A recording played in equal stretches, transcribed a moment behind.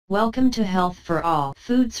Welcome to Health for All.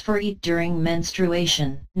 Foods for eat during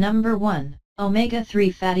menstruation. Number 1.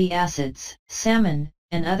 Omega-3 fatty acids. Salmon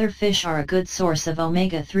and other fish are a good source of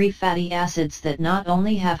omega-3 fatty acids that not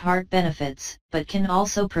only have heart benefits, but can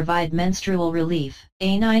also provide menstrual relief.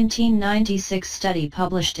 A 1996 study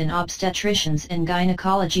published in Obstetricians and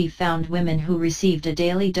Gynecology found women who received a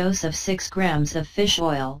daily dose of 6 grams of fish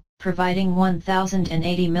oil, providing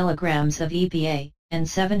 1,080 milligrams of EPA, and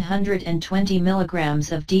 720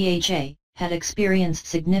 milligrams of DHA, had experienced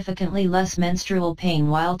significantly less menstrual pain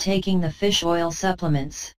while taking the fish oil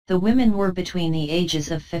supplements. The women were between the ages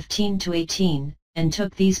of 15 to 18, and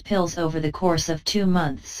took these pills over the course of 2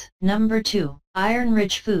 months. Number 2.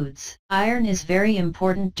 Iron-rich foods. Iron is very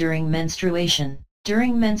important during menstruation.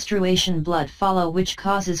 During menstruation blood flow which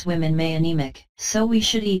causes women may anemic, so we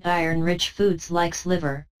should eat iron-rich foods like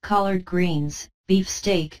liver, collard greens, beef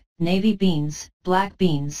steak, navy beans, black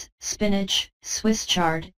beans, spinach, Swiss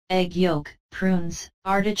chard, egg yolk, prunes,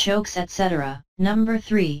 artichokes etc. Number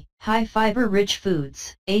 3. High-fiber-rich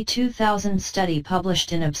foods. A 2000 study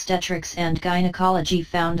published in Obstetrics and Gynecology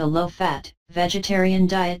found a low-fat, vegetarian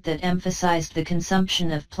diet that emphasized the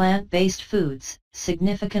consumption of plant-based foods,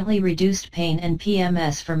 significantly reduced pain and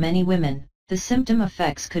PMS for many women. The symptom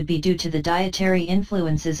effects could be due to the dietary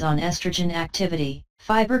influences on estrogen activity.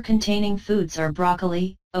 Fiber-containing foods are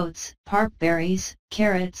broccoli, oats, barberries,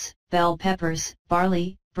 carrots, bell peppers,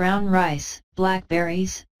 barley, brown rice,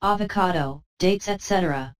 blackberries, avocado, dates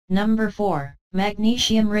etc. Number 4.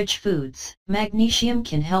 Magnesium-rich foods. Magnesium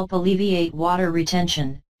can help alleviate water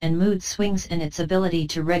retention and mood swings and its ability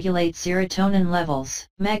to regulate serotonin levels.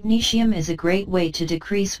 Magnesium is a great way to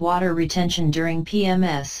decrease water retention during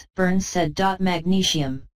PMS, Burns said.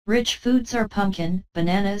 Magnesium rich foods are pumpkin,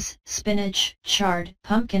 bananas, spinach, chard,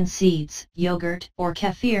 pumpkin seeds, yogurt or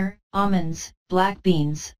kefir, almonds, black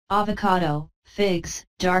beans, avocado, figs,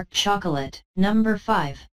 dark chocolate. Number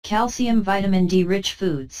 5. Calcium vitamin D rich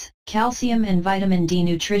foods. Calcium and vitamin D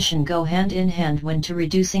nutrition go hand in hand when to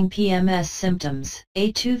reducing PMS symptoms.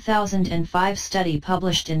 A 2005 study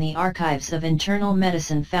published in the Archives of Internal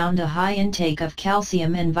Medicine found a high intake of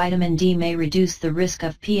calcium and vitamin D may reduce the risk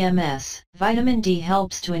of PMS. Vitamin D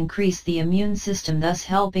helps to increase the immune system, thus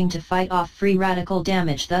helping to fight off free radical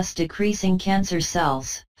damage, thus decreasing cancer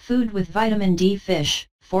cells. Food with vitamin D: fish,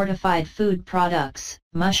 fortified food products,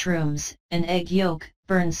 mushrooms, and egg yolk,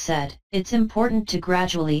 Burns said. It's important to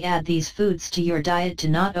gradually add these foods to your diet to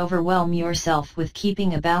not overwhelm yourself with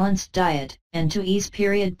keeping a balanced diet, and to ease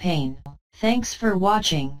period pain. Thanks for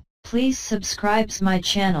watching. Please subscribe my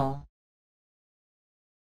channel.